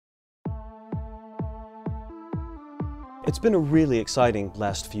It's been a really exciting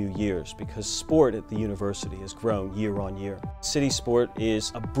last few years because sport at the university has grown year on year. CitySport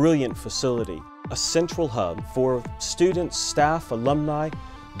is a brilliant facility, a central hub for students, staff, alumni,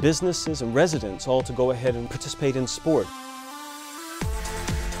 businesses and residents all to go ahead and participate in sport.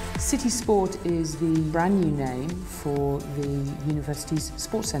 CitySport is the brand new name for the university's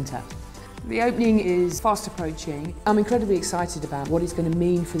sports centre. The opening is fast approaching. I'm incredibly excited about what it's going to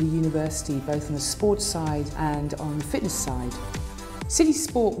mean for the university, both on the sports side and on the fitness side.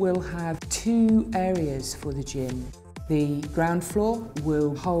 CitySport will have two areas for the gym. The ground floor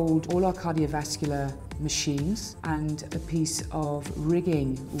will hold all our cardiovascular machines and a piece of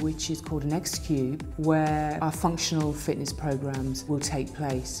rigging which is called an X-Cube, where our functional fitness programs will take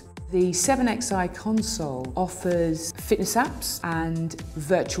place. The 7XI console offers fitness apps and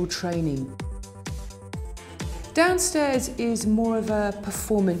virtual training. Downstairs is more of a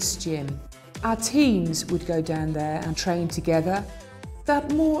performance gym. Our teams would go down there and train together.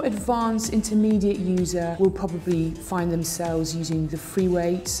 That more advanced intermediate user will probably find themselves using the free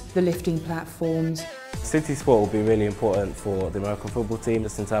weights, the lifting platforms. CitySport will be really important for the American football team,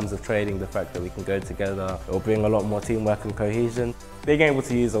 just in terms of training, the fact that we can go together. It will bring a lot more teamwork and cohesion. Being able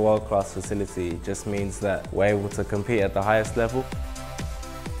to use a world-class facility just means that we're able to compete at the highest level.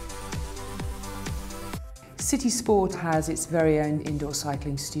 CitySport has its very own indoor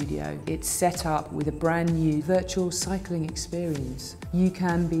cycling studio. It's set up with a brand new virtual cycling experience. You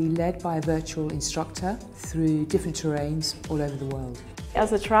can be led by a virtual instructor through different terrains all over the world.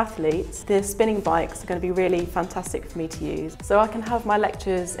 As a triathlete, the spinning bikes are going to be really fantastic for me to use. So I can have my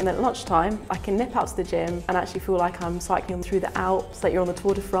lectures in at lunchtime, I can nip out to the gym and actually feel like I'm cycling through the Alps, like you're on the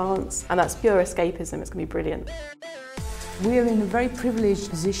Tour de France, and that's pure escapism. It's going to be brilliant. We're in a very privileged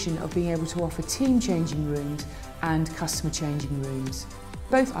position of being able to offer team changing rooms and customer changing rooms.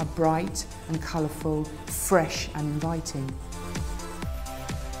 Both are bright and colourful, fresh and inviting.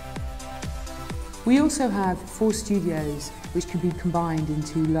 We also have 4 studios which can be combined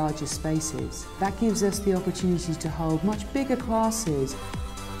into larger spaces. That gives us the opportunity to hold much bigger classes.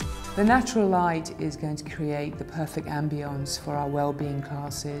 The natural light is going to create the perfect ambience for our well-being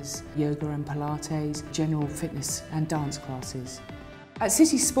classes, yoga and Pilates, general fitness and dance classes. At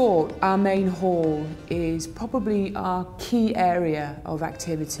CitySport, our main hall is probably our key area of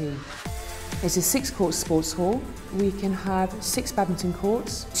activity. It's a 6-court sports hall. We can have 6 badminton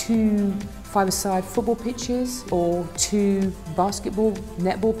courts, 2 five-a-side football pitches or 2 basketball,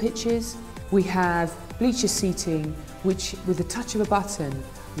 netball pitches. We have bleacher seating, which with the touch of a button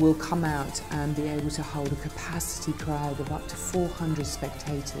will come out and be able to hold a capacity crowd of up to 400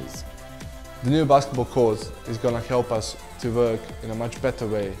 spectators. The new basketball court is going to help us to work in a much better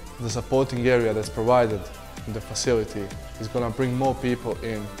way. The supporting area that's provided in the facility is going to bring more people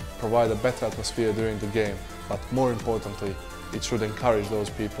in, provide a better atmosphere during the game, but more importantly, it should encourage those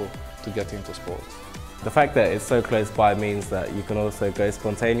people to get into sport. The fact that it's so close by means that you can also go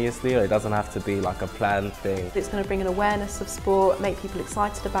spontaneously, or it doesn't have to be like a planned thing. It's going to bring an awareness of sport, make people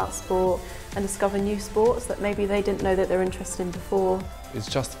excited about sport and discover new sports that maybe they didn't know that they're interested in before. It's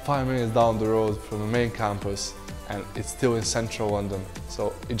just 5 minutes down the road from the main campus and it's still in central London,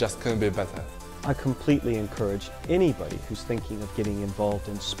 so it just couldn't be better. I completely encourage anybody who's thinking of getting involved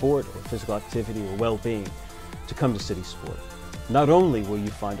in sport or physical activity or well-being to come to CitySport. Not only will you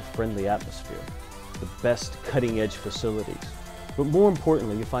find a friendly atmosphere, the best cutting-edge facilities, but more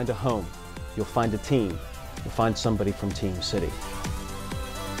importantly, you'll find a home, you'll find a team, you'll find somebody from Team City.